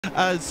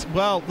as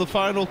well. The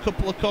final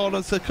couple of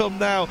corners to come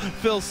now.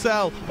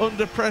 Filsell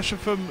under pressure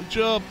from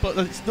Job, but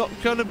it's not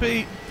going to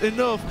be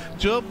enough.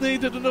 Job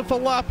needed another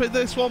lap in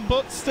this one,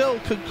 but still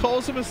can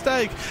cause a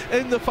mistake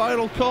in the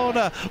final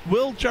corner.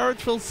 Will Jarrad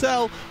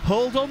Filsell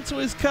hold on to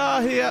his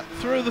car here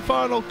through the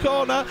final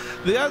corner?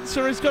 The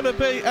answer is going to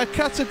be a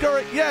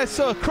categoric yes.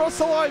 So across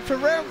the line for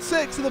round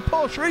 6 of the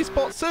Porsche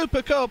Esports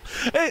Supercup,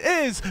 it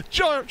is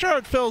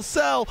Jarrad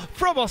Filsell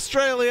from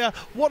Australia.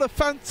 What a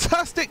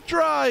fantastic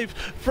drive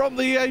from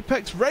the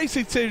Apex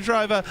Racing Team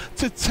driver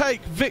to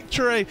take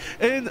victory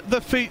in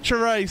the feature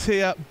race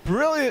here.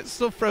 Brilliant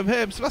stuff from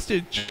him.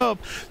 Sebastian Job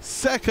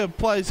second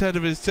place ahead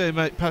of his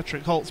teammate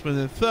Patrick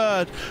Holtzman in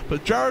third,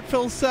 but Jarrad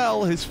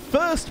Filsell, his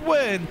first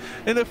win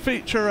in a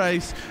feature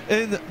race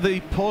in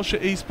the Porsche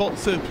Esports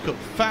Supercup.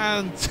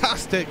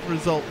 Fantastic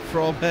result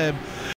from him.